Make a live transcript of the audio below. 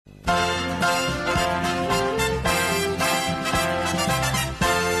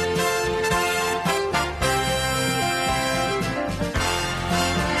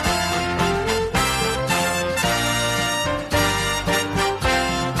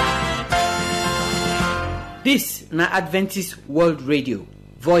This na Adventist World Radio,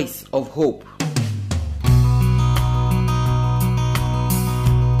 Voice of Hope.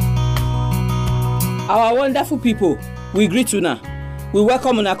 Our wonderful people, we greet you now. We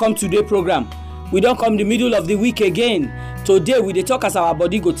welcome una come today program. We don't come the middle of the week again. Today we dey talk as our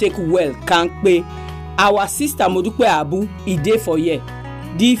body go take well, kankpe. Our sister Modupe Abu, e dey for here.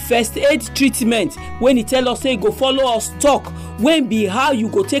 The first aid treatment, when he tell us say go follow us talk, when be how you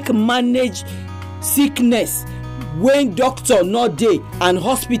go take manage sickness when doctor not dey and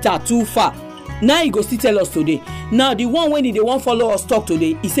hospital too far. Now he go still tell us today. Now the one when he dey wan follow us talk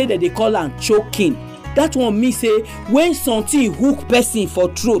today, he say that they call am choking. That one mean say when something hook person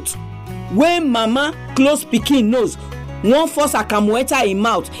for throat, when mama close pikin nose, one force akamu enter im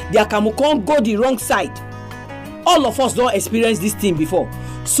mouth, the akamu can't go the wrong side. All of us don experience this thing before.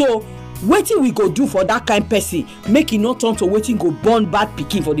 So wetin we go do for that kind person make e not turn to wetin go burn bad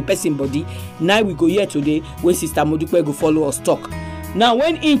pikin for the person body. Now we go here today when Sister Modupe go follow us talk. Now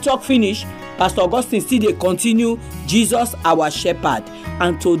when in talk finish, Pastor Augustine still dey continue Jesus our Shephad,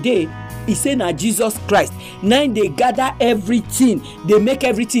 and today he say na Jesus Christ now dey gather everything, dey make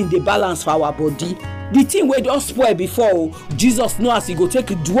everything dey balance for our body. The thing wey don spoil before, Jesus know as he go take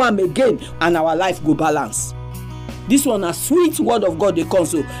do am again and our life go balance. This one a sweet word of God dey come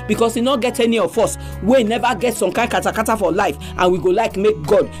so, because he not get any of us we never get some kind kata for life, and we go like make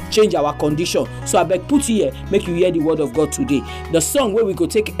God change our condition. So I beg put here make you hear the word of God today. The song where we go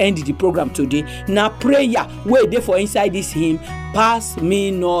take end the program today na prayer wey dey for inside this hymn, Pass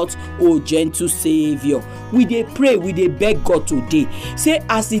Me Not, O Gentle Savior. We dey pray, we dey beg God today. Say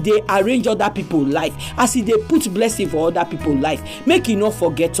as he dey arrange other people life, as he dey put blessing for other people life, make he not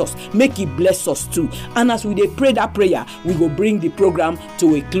forget us, make he bless us too. And as we dey pray that prayer, we go bring the program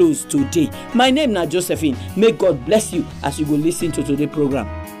to a close today. My name na Josephine. May God bless you as you go listen to today's program.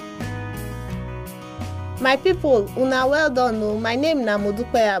 My people, una well done. Oh. My name na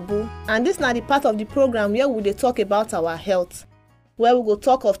Modupe Abu, and this na the part of the program where we dey talk about our health, where we go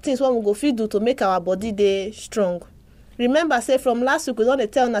talk of things what we go fit do to make our body dey strong. Remember, say from last week we don dey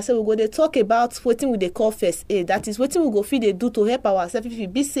tell una say we go dey talk about wetin we dey call first aid. That is wetin we go fit dey do to help ourselves if e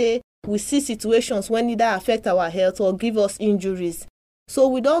be say we see situations when either affect our health or give us injuries. So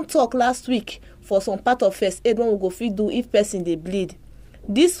we don talk last week for some part of first aid when we go fit do if person dey bleed.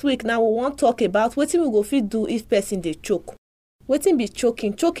 This week now we wan talk about wetin we go fit do if person dey choke. Wetin be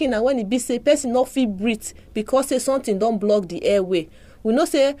choking? Choking na when e be say person no fit breathe because say something don block the airway. We know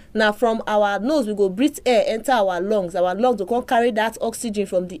say na from our nose we go breathe air enter our lungs. Our lungs go come carry that oxygen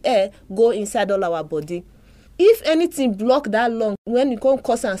from the air go inside all our body. If anything block that lung, when you come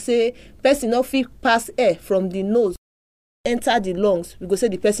cause and say person no fit pass air from the nose enter the lungs, we go say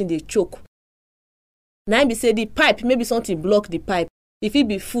the person dey choke. Now be say the pipe, maybe something block the pipe. If it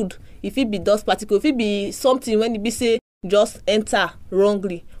be food, if it be dust particle, if it be something when it be say just enter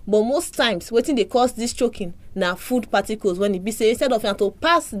wrongly. But most times wetin dey cause this choking na food particles, when it be say instead of to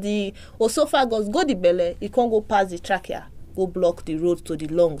pass the esophagus go the belly, it can't go pass the trachea, go block the road to the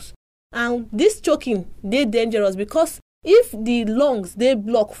lungs. And this choking dey dangerous because if the lungs dey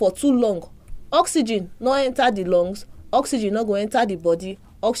block for too long, oxygen no enter the lungs, oxygen no go enter the body,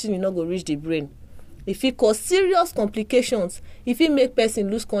 oxygen no go reach the brain. If it cause serious complications, if it make person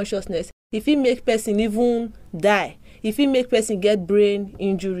lose consciousness, if it make person even die, if it make person get brain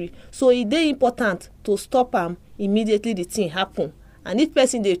injury. So it dey important to stop am immediately the thing happen. And if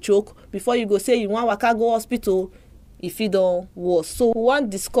person dey choke, before you go say you wan waka go hospital, if it don worse. So we wan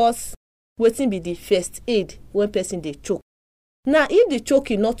discuss wetin be the first aid when person dey choke. Now if the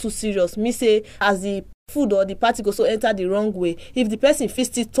choking not too serious, me say as the food or the particle so enter the wrong way, if the person fit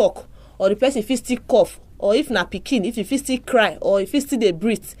still talk, or the person fit still cough, or if na pikin, if you fit still cry, or if you still dey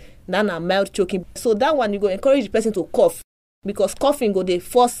breathe, that na mild choking. So that one you go encourage the person to cough, because coughing go dey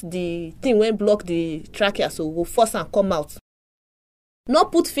force the thing when block the trachea, so go force and come out.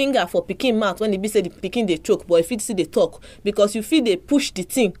 Not put finger for pikin mouth when e be say the pikin dey choke, but if it still dey talk, because you feel dey push the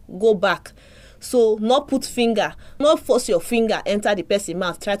thing go back. So not put finger, not force your finger enter the person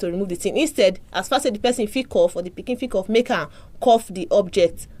mouth, try to remove the thing. Instead, as fast as the person fit cough or the pikin fit cough, make am cough the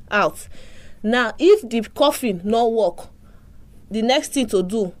object out. Now if the coughing no work, the next thing to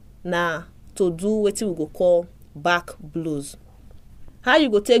do na to do wetin we go call back blows. How you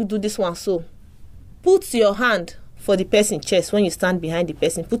go take do this one? So put your hand for the person's chest. When you stand behind the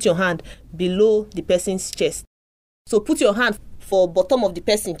person, put your hand below the person's chest. So put your hand for bottom of the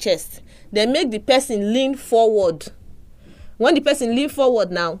person's chest, then make the person lean forward. When the person lean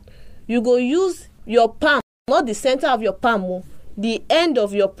forward now, you go use your palm, not the center of your palm, the end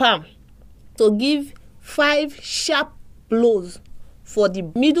of your palm, to give 5 sharp blows for the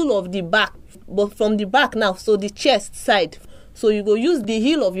middle of the back, but from the back now, so the chest side. So you go use the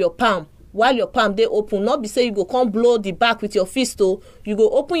heel of your palm while your palm dey open. Not be say you go come blow the back with your fist. Oh, you go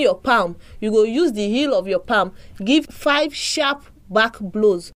open your palm. You go use the heel of your palm. Give 5 sharp back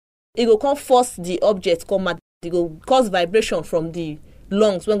blows. It go come force the object come out. It go cause vibration from the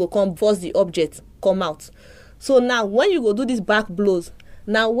lungs when go come force the object come out. So now when you go do these back blows,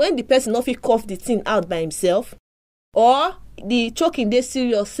 now when the person not fit cough the thing out by himself, or the choking dey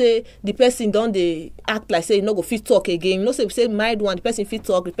serious, say the person don dey act like say e no go fit talk again. You know, say mild one, the person fit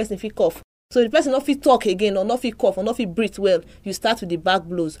talk, the person fit cough. So the person not fit talk again, or not fit cough, or not fit breathe well, you start with the back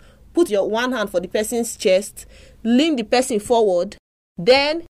blows. Put your one hand for the person's chest, lean the person forward,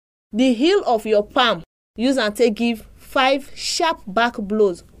 then the heel of your palm, use and take give 5 sharp back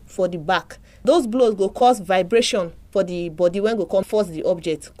blows for the back. Those blows go cause vibration for the body when go come force the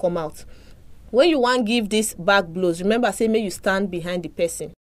object come out. When you want give these back blows, remember say make you stand behind the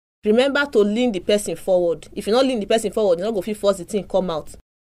person. Remember to lean the person forward. If you not lean the person forward, you not go fit force the thing come out.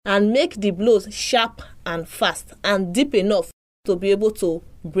 And make the blows sharp and fast and deep enough to be able to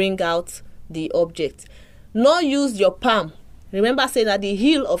bring out the object. Not use your palm. Remember say that the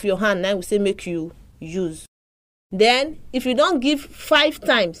heel of your hand now we say make you use. Then if you don't give 5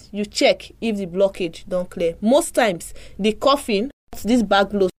 times, you check if the blockage don't clear. Most times the coughing, this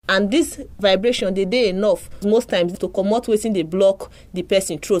back blows and this vibration they dey enough most times to comot wetin dey block the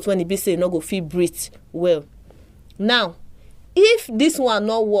person throat when e be say e no go fit breathe well. Now if this one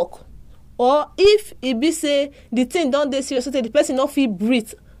not work, or if e be say the thing don dey serious so the person no fit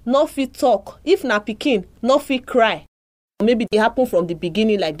breathe, no fit talk, if na pikin no fit cry, maybe it happen from the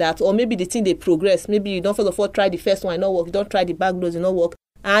beginning like that, or maybe the thing dey progress, maybe you don't first of all try the first one, e no work, you don't try the back blows, e no work,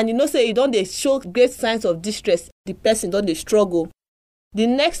 and you know say you don dey show great signs of distress, the person don dey struggle. The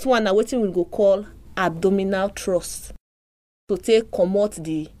next one na wetin we go call abdominal thrust to take comot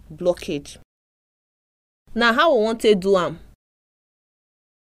the blockage. Now how we want to do am?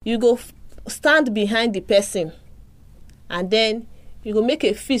 You go stand behind the person and then you go make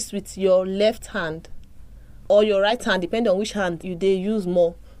a fist with your left hand or your right hand, depending on which hand you dey use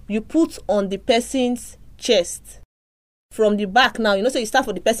more. You put on the person's chest. From the back now, you know, so you start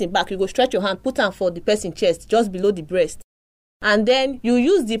for the person back, you go stretch your hand, put am for the person's chest, just below the breast. And then you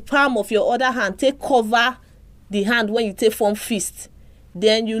use the palm of your other hand, take cover the hand when you take form fist.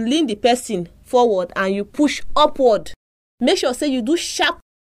 Then you lean the person forward and you push upward. Make sure say you do sharp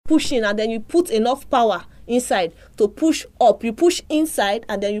pushing and then you put enough power inside to push up. You push inside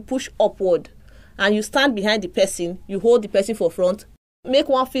and then you push upward. And you stand behind the person, you hold the person for front, make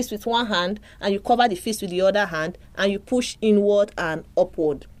one fist with one hand and you cover the fist with the other hand and you push inward and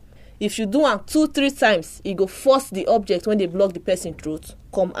upward. If you do am 2-3 times, it go force the object when they block the person throat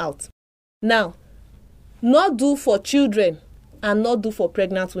come out. Now, not do for children and not do for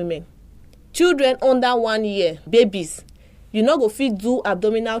pregnant women. Children under 1 year, babies, you not go fit do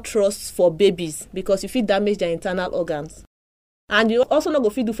abdominal thrusts for babies because you fit damage their internal organs. And you also not go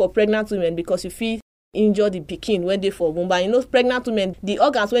fit do for pregnant women because you fit injure the pikin when they for womb. And you know, pregnant women, the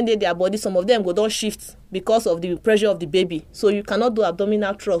organs when they their body, some of them go don't shift because of the pressure of the baby. So you cannot do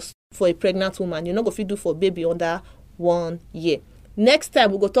abdominal thrust for a pregnant woman. You not go fit do for baby under 1 year. Next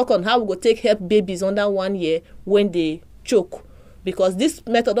time we go talk on how we go take help babies under 1 year when they choke, because this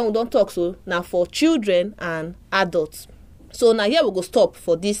method don't talk so now for children and adults. So now here we go stop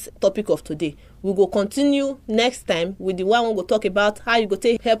for this topic of today. We go continue next time with the one we go talk about how you go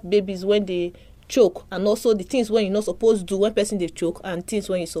take help babies when they choke, and also the things when you're not supposed to do when person they choke and things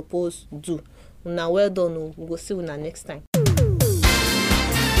when you're supposed to do. Now well done. We go see you next time.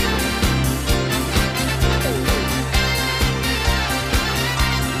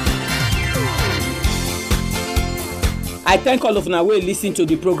 I thank all of una wey listen to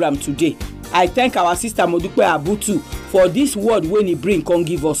the program today. I thank our sister Modupe Abutu for this word when he bring come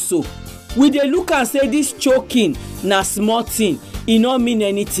give us so. We dey look and say this choking na small thing, e no mean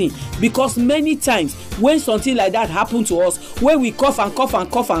anything, because many times when something like that happen to us, when we cough and cough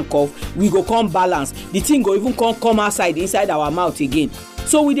and cough and cough, we go come balance. The thing go even come outside inside our mouth again.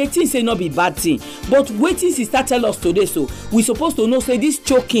 So we dey think say no be bad thing, but wetin sister tell us today, so we supposed to know say this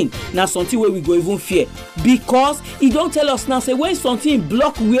choking na something wey we go even fear, because e don tell us now say when something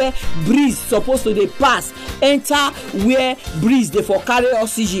block where breeze supposed to dey pass, enter where breeze dey for carry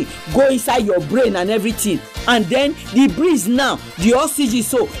oxygen go inside your brain and everything, and then the breeze now the oxygen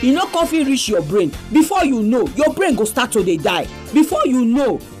so e no come fit reach your brain. Before you know, your brain go start to dey die. Before you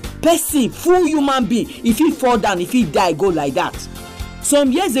know, person, full human being, if he fall down, if he die, go like that.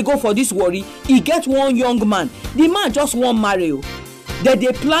 Some years ago for this worry, he get one young man. The man just want marry.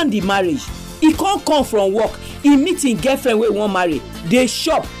 They plan the marriage. He can't come from work. e meet im girlfriend wey wan marry dey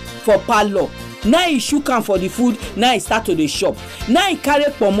shop for parlour. Now he shook am for the food, now he start to dey shop. Now he carry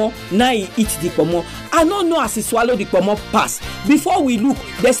pomo, now he eat the pomo. I no know as he swallow the pomo pass. Before we look,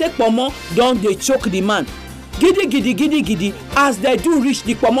 they say pomo don dey choke the man. Gidi gidi gidi gidi, as they do reach,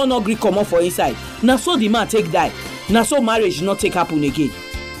 the pomo no gree comot for inside. Na so the man take die. Na so marriage no take happen again.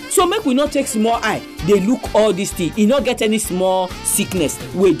 So make we not take small eye dey look all this thing. E no get any small sickness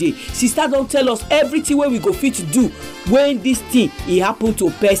wey dey. Sister don tell us everything wey we go fit do when this thing e happen to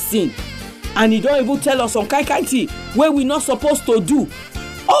person. And he don't even tell us some kind thing wey we not supposed to do.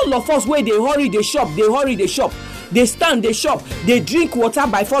 All of us wey dey hurry dey shop, dey stand dey shop, dey drink water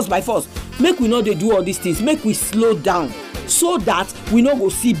by force. Make we no dey do all these things. Make we slow down so that we no go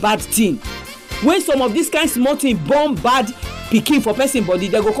see bad thing. When some of these kind small thing born bad pikin for person body,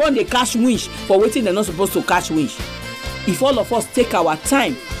 they go come dey catch winch for wetin they not supposed to catch winch. If all of us take our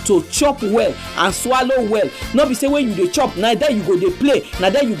time to chop well and swallow well, no be say when you dey chop, na there you go dey play, na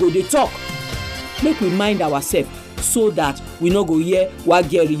there you go dey talk. Make we mind ourselves so that we no go hear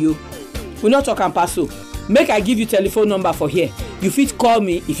wageri yo. We no talk am pass so. Make I give you telephone number for here. You fit call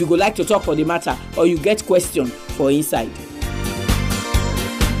me if you go like to talk for the matter or you get question for inside.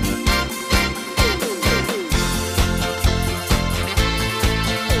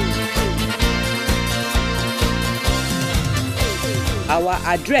 Our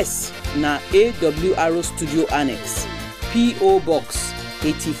address na AWR Studio Annex, P.O. Box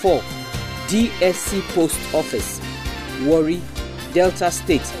 84, DSC Post Office, Warri, Delta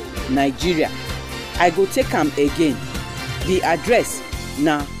State, Nigeria. I go take am again. The address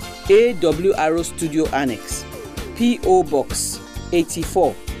na AWR Studio Annex, P.O. Box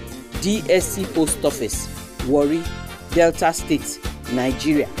 84, DSC Post Office, Warri, Delta State,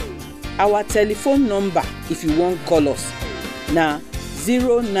 Nigeria. Our telephone number if you wan call us na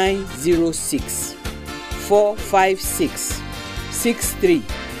 0906 456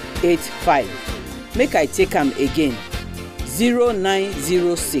 6385. Make I take am again.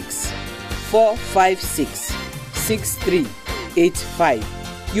 0906 456 6385.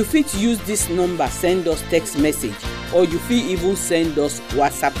 You fit use this number send us text message or you fit even send us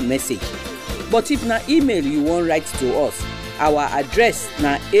WhatsApp message. But if na email you wan write to us, our address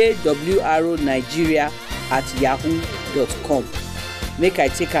na awrnigeria@yahoo.com. Make I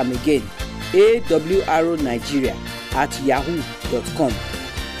take am again. awrnigeria@yahoo.com.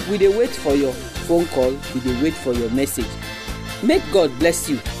 We dey wait for your phone call, we dey wait for your message. Make God bless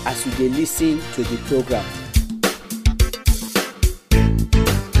you as you dey listen to the program.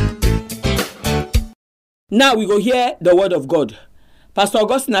 Now we go hear the word of God. Pastor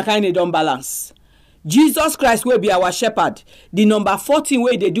Augustine Akane don balance. Jesus Christ will be our shepherd. The number 14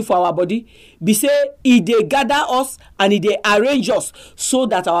 way they do for our body be say he dey gather us and he dey arrange us so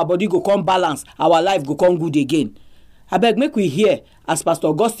that our body go come balance, our life go come good again. Abeg make we hear as Pastor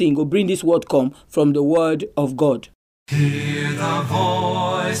Augustine go bring this word come from the word of God. Hear the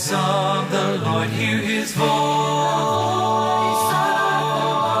voice of the Lord, hear his voice.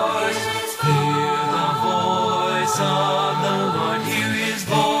 Hear the voice of the Lord, hear his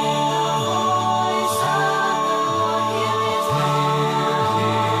voice.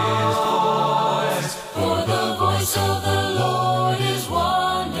 For the voice of the Lord is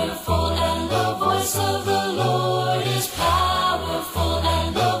wonderful, and the voice of the Lord is powerful,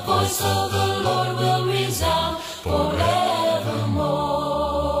 and the voice of the Lord will resound forevermore.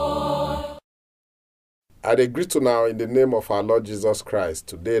 I dey greet you now in the name of our Lord Jesus Christ.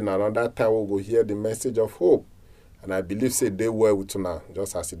 Today, na another time we will hear the message of hope. And I believe say dey well with you now,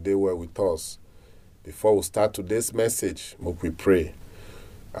 just as it dey well with us. Before we start today's message, make we pray.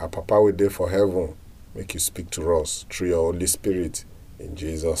 Our Papa we dey for heaven, make you speak to us through your Holy Spirit. In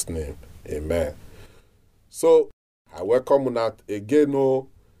Jesus' name, amen. So, I welcome you now again.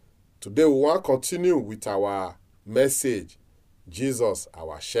 Today we want to continue with our message, Jesus,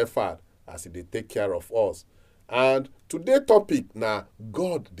 our Shephad, as he dey take care of us. And today's topic now,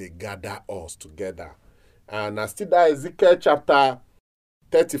 God dey gather us together. And I still that Ezekiel chapter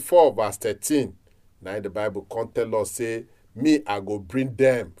 34 verse 13. Now the Bible can tell us, say, me I go bring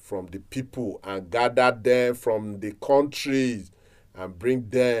them from the people and gather them from the countries and bring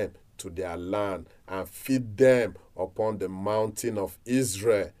them to their land and feed them upon the mountain of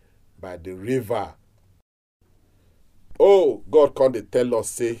Israel by the river. Oh, God can they tell us,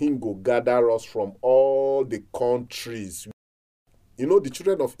 say, him go gather us from all the countries. You know, the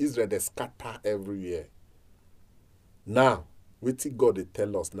children of Israel, they scatter everywhere. Now, wetin God dey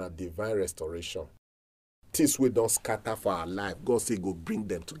tell us na divine restoration. Things we don't scatter for our life, God say go bring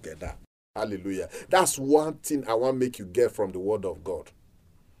them together. Hallelujah. That's one thing I want make you get from the word of God.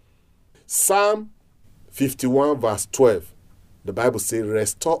 Psalm 51 verse 12, the Bible says,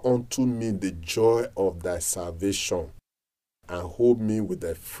 restore unto me the joy of thy salvation and hold me with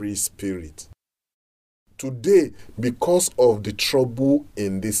a free spirit. Today, because of the trouble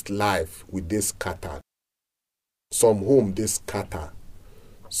in this life, we dey scatter. Some home they scatter.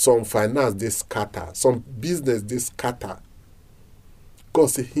 Some finance they scatter. Some business they scatter. God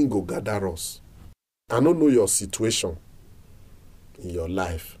say he go gather us. I don't know your situation in your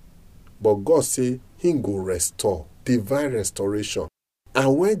life, but God say he go restore. Divine restoration.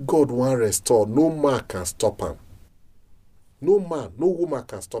 And when God want restore, no man can stop him. No man, no woman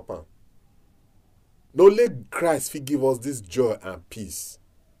can stop him. No, let Christ give us this joy and peace.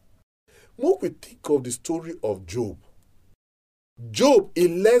 When we think of the story of Job, Job,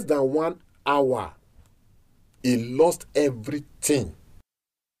 in less than 1 hour, he lost everything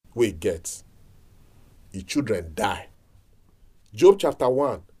we get. His children die. Job chapter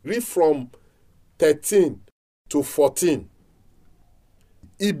 1, read from 13 to 14.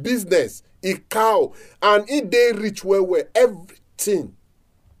 His business, his cow, and he dey rich well, everything.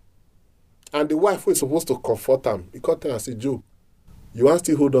 And the wife was supposed to comfort him. He called her and said, Job, you want to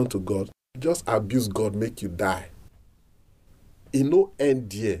still hold on to God? Just abuse God, make you die. In no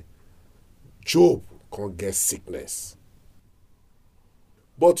end there, Job can't get sickness.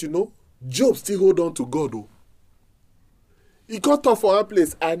 But Job still hold on to God. Oh. He got off for one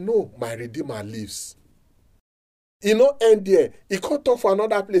place. I know my Redeemer lives. In no end there, he got off for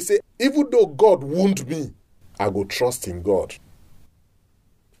another place. Say, even though God wound me, I go trust in God.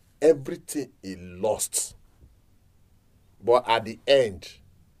 Everything he lost. But at the end,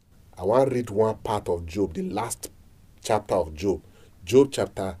 I want to read one part of Job, the last chapter of Job. Job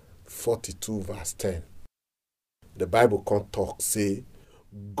chapter 42 verse 10. The Bible can talk, say,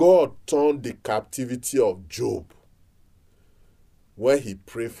 God turned the captivity of Job when he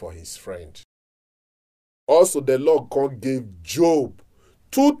prayed for his friend. Also, the Lord God gave Job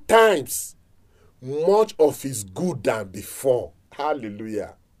 2 times much of his good than before.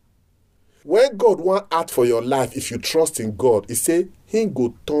 Hallelujah. When God want act for your life, if you trust in God, he say, he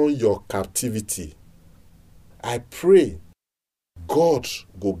go turn your captivity. I pray God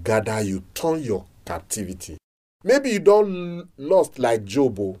go gather you, turn your captivity. Maybe you don't lost like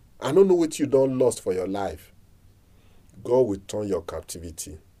Job. I don't know what you don't lost for your life. God will turn your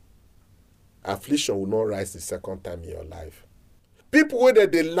captivity. Affliction will not rise the second time in your life. People whether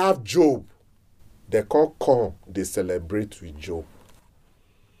they love Job, they can't come, they celebrate with Job.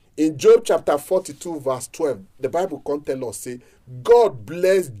 In Job chapter 42 verse 12, the Bible can tell us, say, God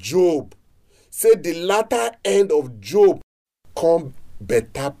bless Job. Say the latter end of Job come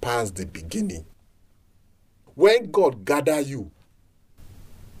better past the beginning. When God gather you,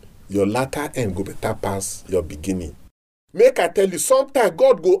 your latter end go better past your beginning. Make I tell you, sometimes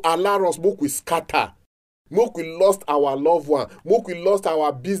God go allow us, make we scatter. Make we lost our loved one. Make we lost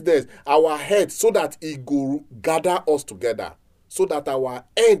our business, our head, so that he go gather us together. So that our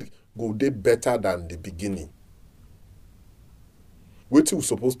end go dey better than the beginning. What we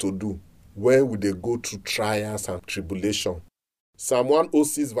supposed to do when we dey go through trials and tribulation? Psalm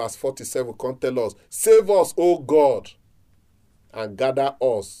 106 verse 47 can tell us, save us, O God, and gather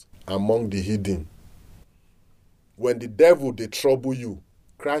us among the hidden. When the devil dey trouble you,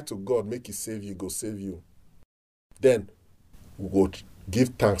 cry to God, make he save you, go save you. Then we go give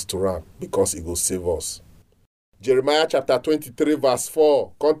thanks to him because he go save us. Jeremiah chapter 23 verse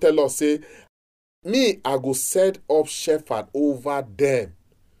 4 can tell us, say, me, I go set up shepherd over them.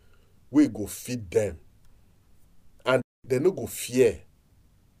 We go feed them. And they no go fear.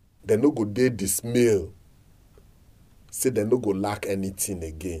 They no go dey dismay. Say they no go lack anything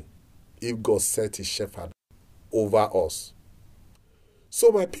again. If God set his shepherd over us.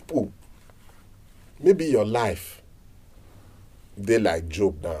 So my people, maybe your life, they like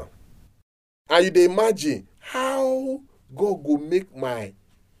Job now. And you dey imagine how God go make my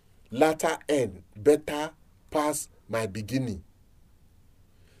latter end better past my beginning.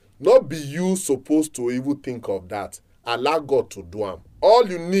 Not be you supposed to even think of that. Allow God to do them. All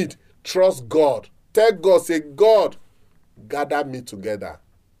you need, trust God. Tell God, say, God, gather me together.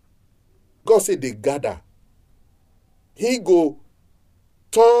 God say they gather. He go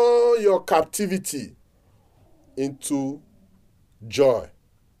turn your captivity into joy.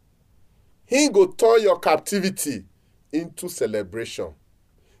 He go turn your captivity into celebration.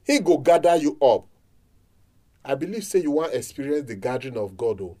 He go gather you up. I believe, say, you want to experience the gathering of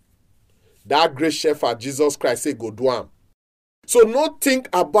God. Oh. That great shepherd, Jesus Christ, say, go do am. So not think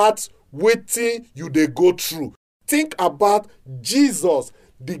about waiting you they go through. Think about Jesus,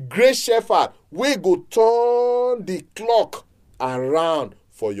 the great shepherd, we go turn the clock around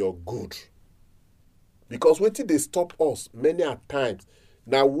for your good. Because wetin dey stop us many a times,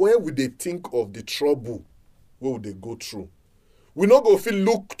 na when we dey think of the trouble wey we dey go through. We no go fit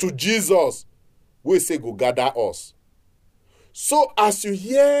look to Jesus wey say go gather us. So as you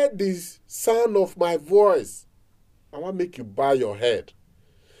hear the sound of my voice, I wan make you bow your head.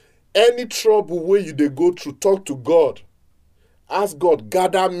 Any trouble wey you dey go through, talk to God. Ask God,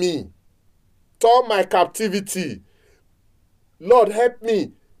 gather me. Turn my captivity. Lord, help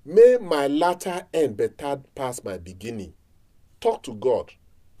me. May my latter end better pass my beginning. Talk to God.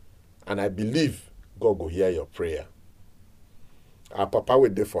 And I believe God will hear your prayer. Our Papa will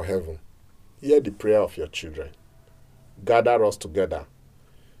dey for heaven. Hear the prayer of your children. Gather us together.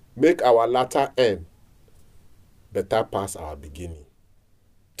 Make our latter end better pass our beginning.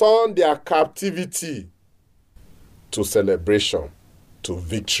 Turn their captivity to celebration, to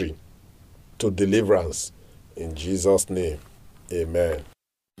victory, to deliverance. In Jesus' name, amen.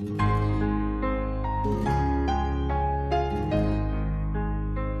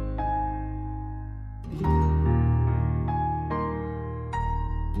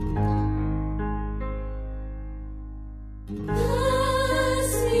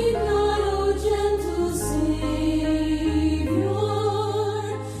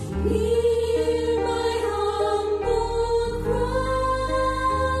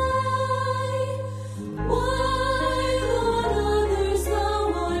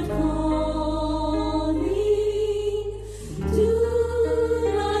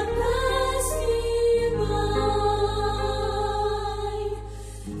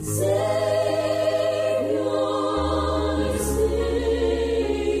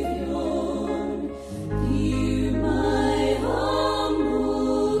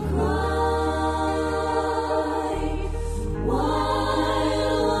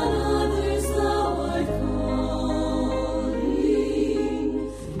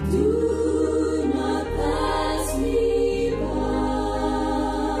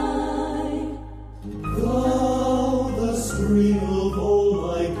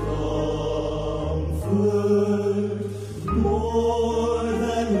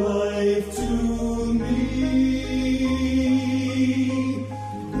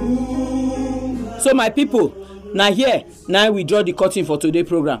 So my people, now here, now we draw the curtain for today's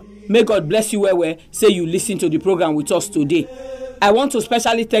program. May God bless you well. Say you listen to the program with us today. I want to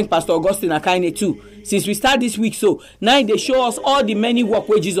specially thank Pastor Augustine Akaine too. Since we start this week, so now they show us all the many work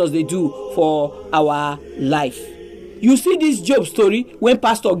where Jesus they do for our life. You see this Job story when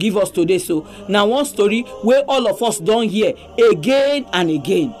Pastor give us today, so now one story where all of us don't hear again and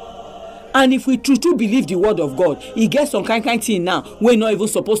again. And if we truly believe the word of God, he gets some kind thing now we're not even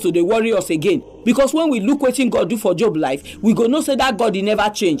supposed to dey worry us again. Because when we look what God do for Job life, we go know say that God he never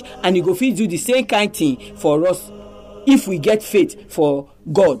change, and he go fit do the same kind thing for us if we get faith for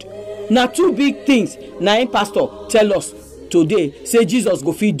God. Now two big things naim pastor tell us today say Jesus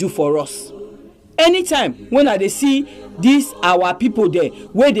go fit do for us. Anytime when I dey see these our people there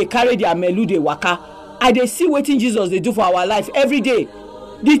where they carry their melu dey waka, I dey see wetin Jesus they do for our life every day.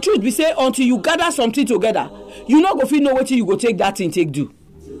 The truth be say, until you gather something together, you not go fit know what you go take that thing take do.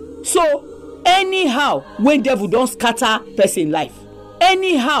 So anyhow, when devil don't scatter person life,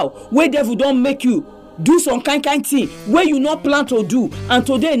 anyhow when devil don't make you do some kind thing where you not plan to do, and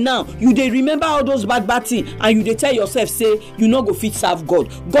today now you dey remember all those bad things, and you dey tell yourself say you not go fit serve God.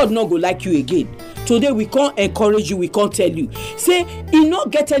 God not go like you again. Today we can't encourage you, we can't tell you. Say he not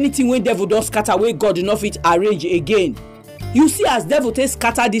get anything when devil don't scatter where God do not fit arrange again. You see as devil take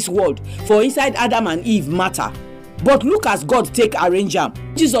scatter this world for inside Adam and Eve matter. But look as God take arrange am.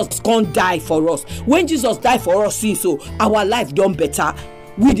 Jesus can't die for us. When Jesus died for us sin, so our life done better.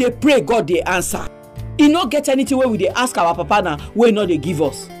 We dey pray God dey answer. He not get anything where we dey ask our papa now where not they give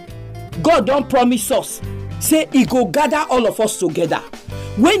us. God don't promise us. Say he go gather all of us together.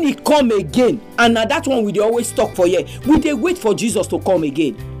 When he come again, and now that one we dey always talk for here, we dey wait for Jesus to come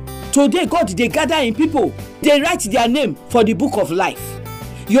again. Today God they gather in people. They write their name for the book of life.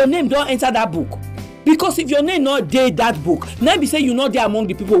 Your name don't enter that book. Because if your name not there that book, now be say you not there among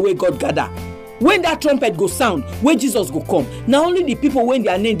the people where God gather. When that trumpet go sound, when Jesus go come, now only the people when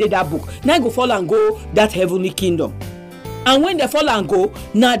their name did that book, now go fall and go that heavenly kingdom. And when they fall and go,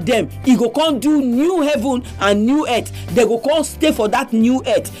 now them, he go come do new heaven and new earth. They go come stay for that new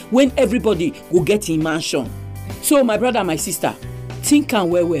earth when everybody go get in mansion. So my brother, my sister, think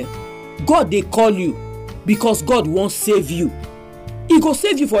and well. God they call you because God won't save you. He go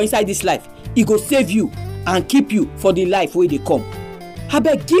save you for inside this life. He go save you and keep you for the life where they come.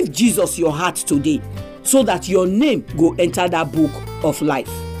 Abeg, give Jesus your heart today so that your name go enter that book of life.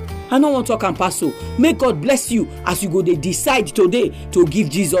 I don't want to talk and pass so. May God bless you as you go to decide today to give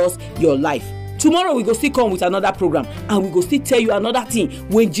Jesus your life. Tomorrow we go still come with another program, and we go still tell you another thing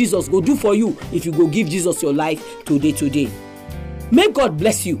when Jesus go do for you if you go give Jesus your life today. May God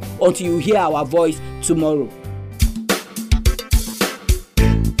bless you until you hear our voice tomorrow.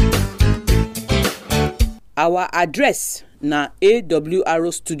 Our address na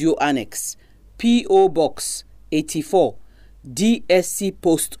AWR Studio Annex, P.O. Box 84, DSC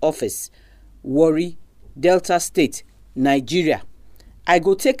Post Office, Warri, Delta State, Nigeria. I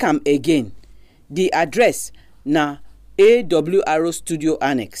go take am again. The address na AWR Studio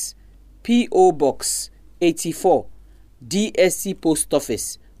Annex, P.O. Box 84, DSC Post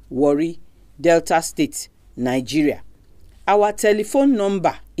Office, Warri, Delta State, Nigeria. Our telephone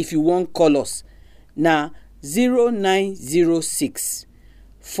number, if you want call us, na 0906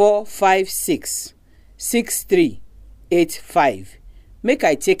 456 6385. Make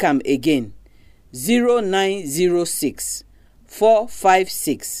I take am again. 0906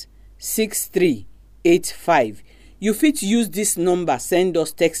 456 6385. You fit use this number send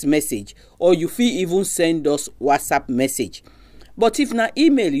us text message, or you fit even send us WhatsApp message. But if na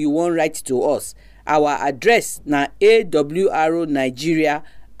email you wan write to us, our address na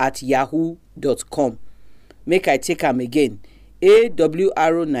awrnigeria@yahoo.com. Make I take am again.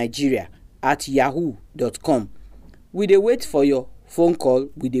 awrnigeria@yahoo.com. We dey wait for your phone call,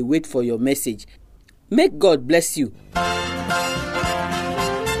 we dey wait for your message. Make God bless you.